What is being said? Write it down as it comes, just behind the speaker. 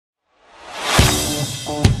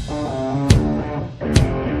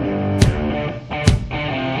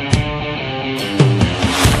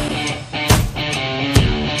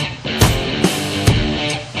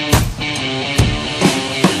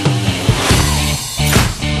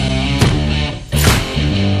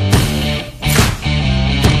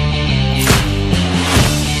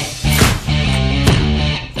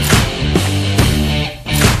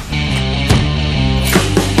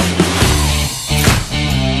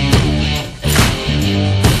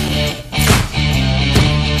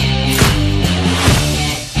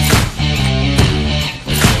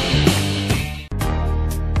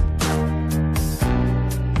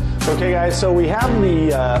guys, so we have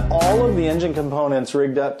the all of the engine components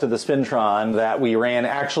rigged up to the Spintron that we ran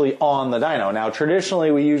actually on the dyno. Now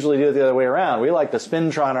traditionally we usually do it the other way around. We like to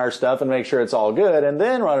Spintron our stuff and make sure it's all good and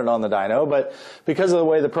then run it on the dyno, but because of the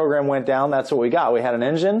way the program went down, that's what we got. We had an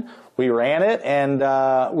engine, we ran it, and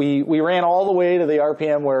we ran all the way to the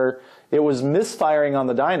RPM where it was misfiring on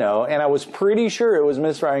the dyno, and I was pretty sure it was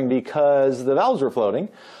misfiring because the valves were floating.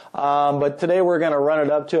 But today we're going to run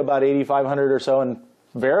it up to about 8,500 or so and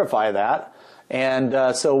verify that. And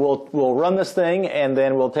so we'll run this thing, and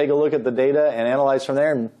then we'll take a look at the data and analyze from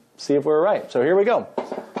there and see if we're right. So here we go.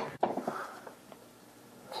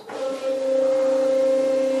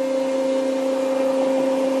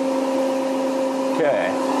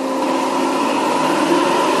 Okay.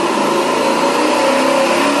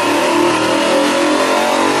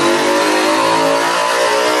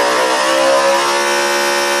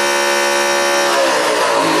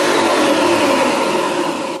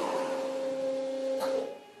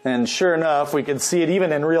 And sure enough, we could see it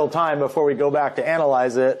even in real time before we go back to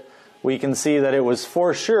analyze it. We can see that it was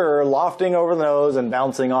for sure lofting over the nose and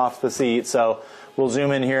bouncing off the seat. So we'll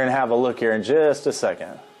zoom in here and have a look here in just a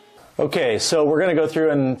second. Okay, so we're going to go through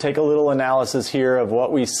and take a little analysis here of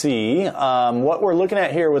what we see. What we're looking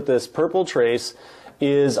at here with this purple trace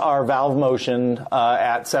is our valve motion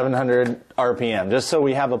at 700 RPM, just so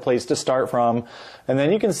we have a place to start from. And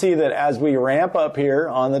then you can see that as we ramp up here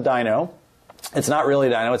on the dyno, it's not really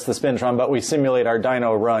dyno, it's the Spintron, but we simulate our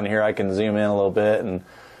dyno run here. I can zoom in a little bit and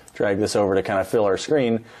drag this over to kind of fill our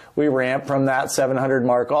screen. We ramp from that 700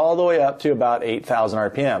 mark all the way up to about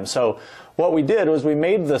 8,000 RPM. So what we did was we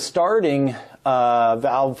made the starting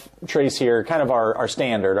valve trace here kind of our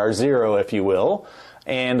standard, our zero, if you will,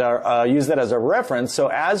 and use that as a reference. So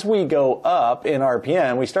as we go up in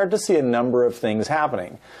RPM, we start to see a number of things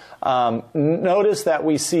happening. Notice that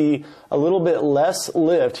we see a little bit less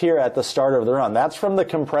lift here at the start of the run. That's from the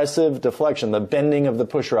compressive deflection, the bending of the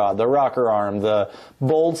push rod, the rocker arm, the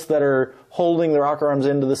bolts that are holding the rocker arms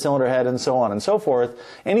into the cylinder head, and so on and so forth.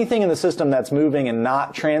 Anything in the system that's moving and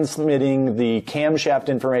not transmitting the camshaft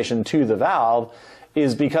information to the valve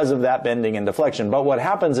is because of that bending and deflection. But what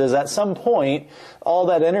happens is at some point, all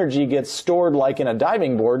that energy gets stored like in a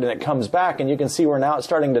diving board, and it comes back, and you can see we're now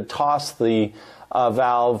starting to toss the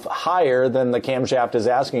valve higher than the camshaft is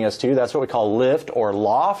asking us to. That's what we call lift or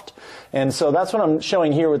loft. And so that's what I'm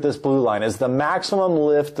showing here with this blue line, is the maximum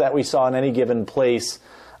lift that we saw in any given place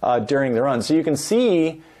during the run. So you can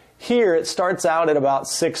see here it starts out at about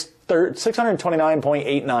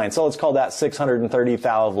 629.89. So let's call that 630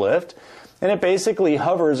 valve lift. And it basically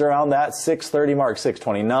hovers around that 630 mark,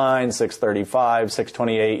 629, 635,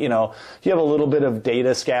 628. You know, you have a little bit of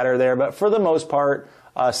data scatter there, but for the most part,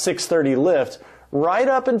 630 lift. Right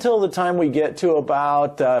up until the time we get to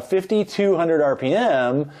about 5,200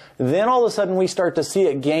 RPM, then all of a sudden we start to see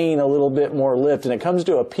it gain a little bit more lift, and it comes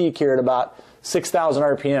to a peak here at about 6,000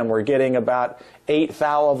 RPM. We're getting about 8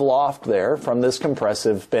 thou of loft there from this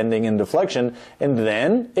compressive bending and deflection, and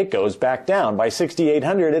then it goes back down. By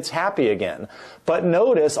 6,800, it's happy again. But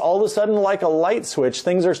notice, all of a sudden, like a light switch,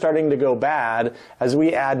 things are starting to go bad. As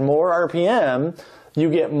we add more RPM, you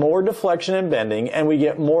get more deflection and bending, and we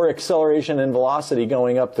get more acceleration and velocity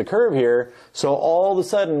going up the curve here. So all of a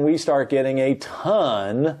sudden, we start getting a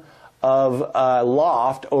ton of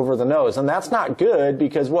loft over the nose. And that's not good,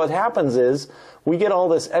 because what happens is we get all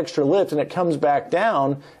this extra lift, and it comes back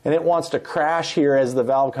down, and it wants to crash here as the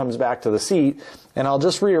valve comes back to the seat. And I'll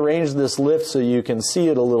just rearrange this lift so you can see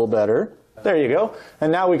it a little better. There you go. And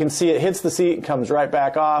now we can see it hits the seat, comes right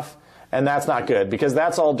back off. And that's not good, because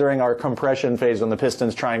that's all during our compression phase when the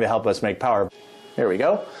piston's trying to help us make power. Here we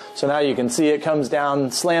go. So now you can see it comes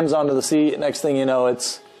down, slams onto the seat. Next thing you know,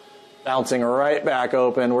 it's bouncing right back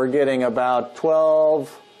open. We're getting about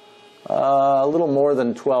 12, a little more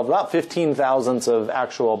than 12, about 15 thousandths of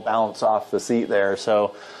actual bounce off the seat there.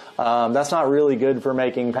 So that's not really good for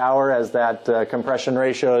making power, as that compression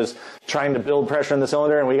ratio is trying to build pressure in the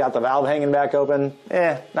cylinder, and we got the valve hanging back open.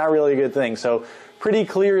 Not really a good thing. So pretty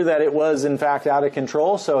clear that it was in fact out of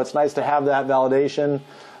control, so it's nice to have that validation.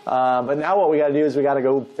 But now what we got to do is we got to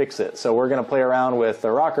go fix it. So we're going to play around with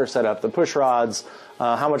the rocker setup, the push rods,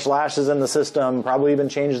 how much lash is in the system, probably even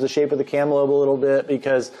change the shape of the cam lobe a little bit,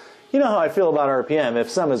 because you know how I feel about RPM.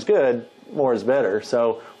 If some is good, more is better.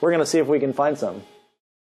 So we're going to see if we can find some.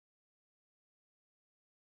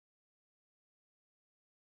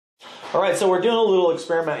 All right, so we're doing a little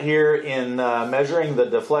experiment here in measuring the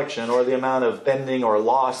deflection or the amount of bending or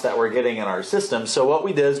loss that we're getting in our system. So what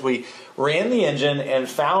we did is we ran the engine and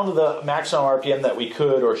found the maximum RPM that we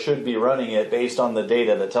could or should be running it based on the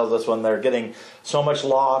data that tells us when they're getting so much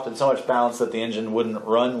loft and so much bounce that the engine wouldn't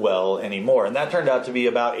run well anymore. And that turned out to be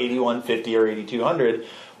about 8150 or 8200,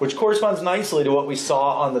 which corresponds nicely to what we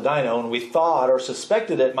saw on the dyno, and we thought or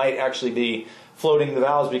suspected it might actually be floating the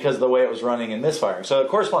valves because of the way it was running and misfiring. So it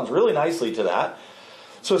corresponds really nicely to that.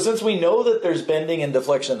 So since we know that there's bending and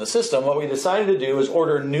deflection in the system, what we decided to do is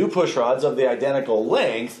order new push rods of the identical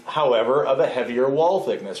length, however, of a heavier wall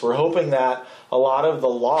thickness. We're hoping that a lot of the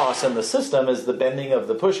loss in the system is the bending of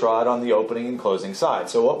the push rod on the opening and closing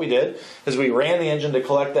side. So what we did is we ran the engine to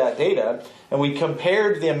collect that data, and we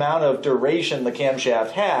compared the amount of duration the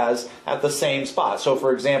camshaft has at the same spot. So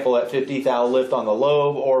for example, at 50 thou lift on the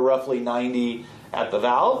lobe or roughly 90 at the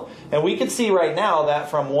valve. And we can see right now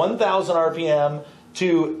that from 1000 RPM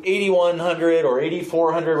to 8100 or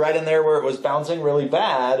 8400, right in there where it was bouncing really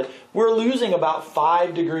bad, we're losing about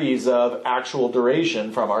 5 degrees of actual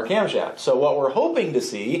duration from our camshaft. So what we're hoping to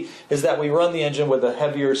see is that we run the engine with a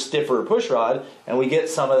heavier, stiffer push rod and we get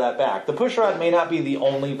some of that back. The push rod may not be the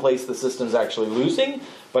only place the system's actually losing,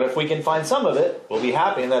 but if we can find some of it, we'll be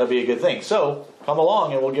happy and that'll be a good thing. So come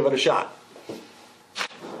along and we'll give it a shot.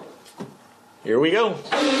 Here we go.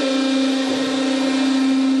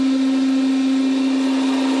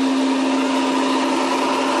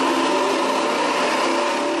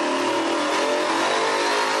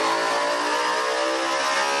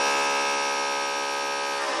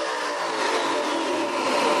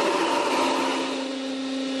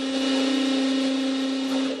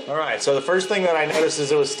 Alright, so the first thing that I noticed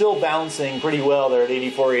is it was still bouncing pretty well there at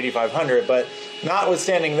 84, 8500, but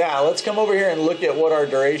notwithstanding that, let's come over here and look at what our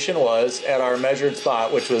duration was at our measured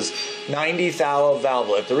spot, which was 90 thou of valve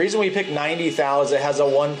lift. The reason we picked 90 thou is it has a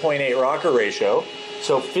 1.8 rocker ratio,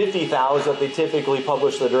 so 50 thou is that they typically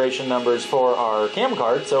publish the duration numbers for our cam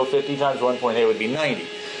card, so 50 times 1.8 would be 90.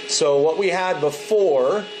 So what we had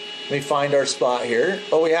before, let me find our spot here,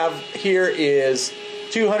 what we have here is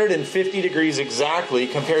 250 degrees exactly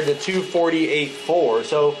compared to 248.4,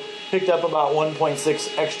 so picked up about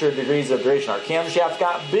 1.6 extra degrees of duration. Our camshaft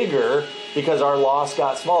got bigger because our loss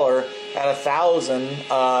got smaller at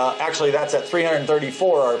 1000, actually that's at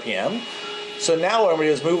 334 RPM. So now what I'm going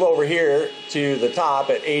to do is move over here to the top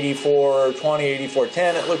at 84.20,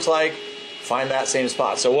 84.10 it looks like, find that same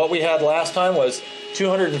spot. So what we had last time was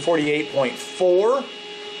 248.4,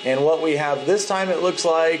 and what we have this time it looks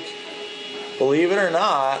like, believe it or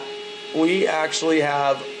not, we actually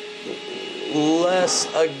have less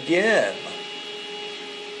again,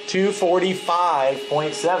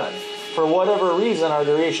 245.7. For whatever reason, our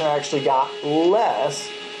duration actually got less,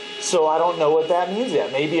 so I don't know what that means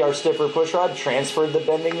yet. Maybe our stiffer push rod transferred the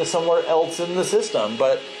bending to somewhere else in the system,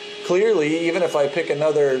 but clearly, even if I pick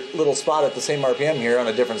another little spot at the same RPM here on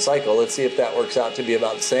a different cycle, let's see if that works out to be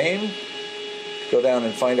about the same. Go down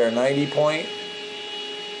and find our 90 point.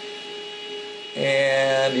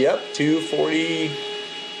 And yep,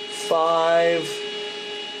 245.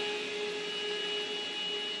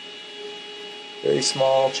 Very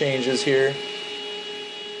small changes here.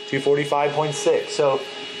 245.6. So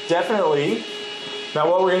definitely, now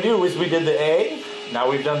what we're going to do is we did the A, now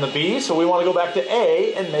we've done the B, so we want to go back to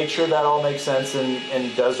A and make sure that all makes sense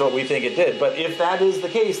and does what we think it did. But if that is the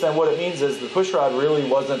case, then what it means is the push rod really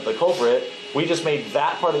wasn't the culprit. We just made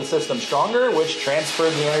that part of the system stronger, which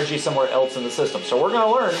transferred the energy somewhere else in the system. So we're going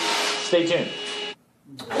to learn. Stay tuned.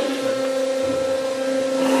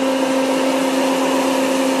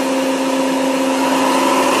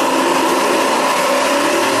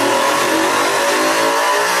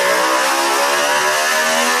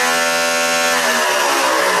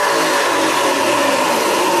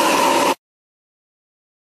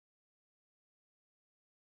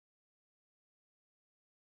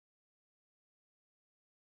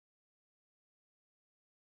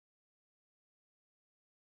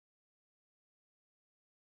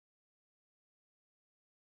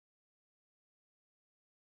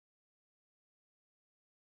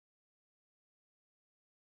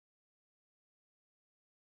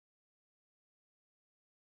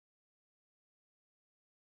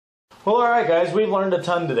 Well, all right, guys, we've learned a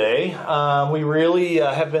ton today. We really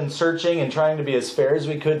have been searching and trying to be as fair as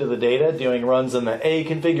we could to the data, doing runs in the A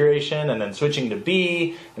configuration and then switching to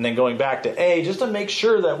B and then going back to A just to make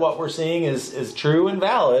sure that what we're seeing is true and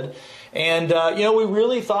valid. And, you know, we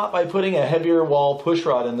really thought by putting a heavier wall push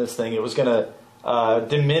rod in this thing, it was going to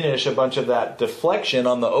diminish a bunch of that deflection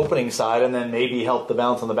on the opening side and then maybe help the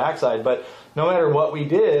bounce on the backside. But no matter what we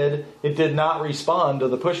did, it did not respond to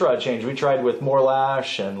the push rod change. We tried with more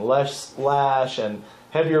lash and less lash and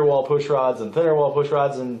heavier wall push rods and thinner wall push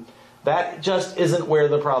rods, and that just isn't where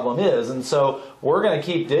the problem is. And so we're going to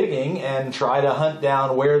keep digging and try to hunt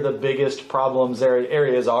down where the biggest problems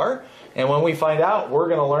areas are. And when we find out, we're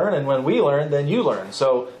going to learn. And when we learn, then you learn.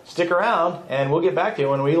 So stick around, and we'll get back to you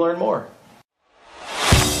when we learn more.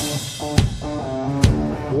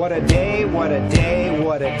 What a day, what a day,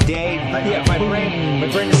 what a day. Yeah, my brain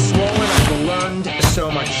is swollen. I've learned so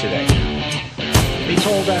much today. They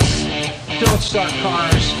told us, don't start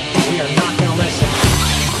cars. We are not going to listen.